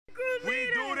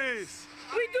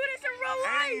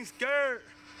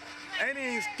Ain't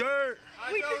even scared.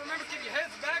 Remember, keep your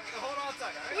heads back and hold on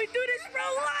tight, alright? We do this for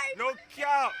life. No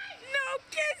cap. No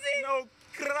kissing. No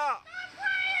crap.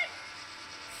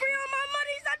 Free all my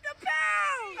money's at the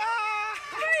pound.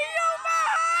 Free all my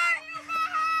heart.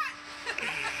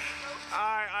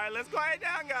 Alright, let's quiet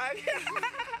down, guys.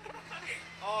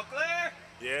 All clear?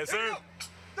 Yes, sir.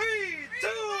 3, 2,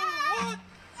 1.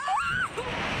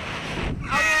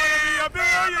 I wanna be a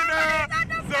billionaire.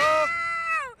 So,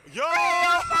 yo.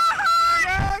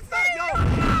 Yes, sir. Yo.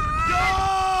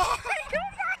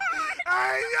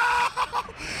 Hey, yo.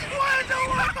 What in the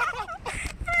world?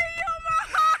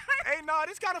 Hey, nah,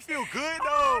 this gotta feel good,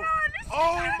 though.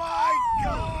 Oh, my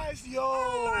gosh, yo.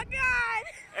 Oh, my God.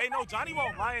 Hey, no, Johnny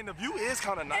won't mind. The view is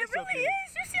kind of nice It really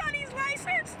is. You see all these lights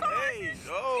and stars? Hey,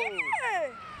 yo. Yeah.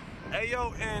 Hey,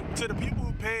 yo, and to the people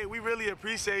who paid, we really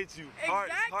appreciate you.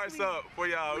 Exactly. Hearts up for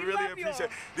y'all. We really appreciate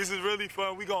it. This is really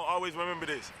fun. We gonna always remember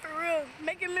this. For real.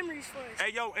 Making memories for us.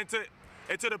 Hey, yo, and to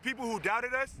the people who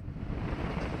doubted us,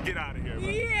 get out of here, bro.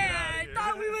 Yeah, I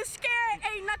thought we was scared.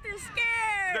 Ain't nothing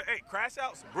scared. Hey, crash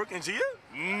outs, Brooke and Gia?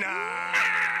 Nah.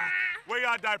 Where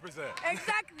y'all diapers at?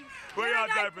 Exactly. Where y'all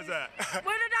diapers at?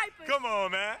 Where the diapers? Come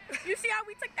on, man. You see how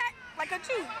we took that? Like a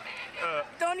Jew.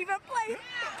 Don't even play.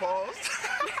 Pause.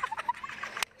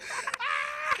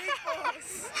 Big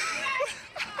pause.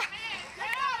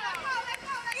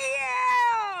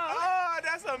 Yeah. Oh,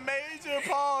 that's a major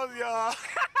pause, y'all.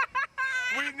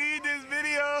 We need this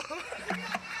video.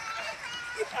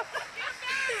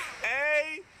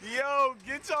 Hey, yo,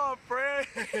 get y'all friends.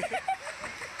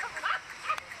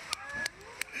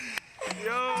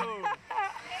 Yo.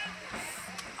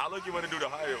 I look, you want to do the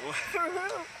higher one. For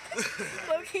real.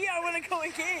 Look here, I want to go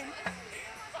again.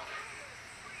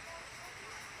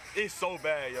 It's so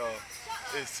bad, y'all.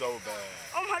 It's so bad.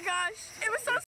 Oh my gosh. It was so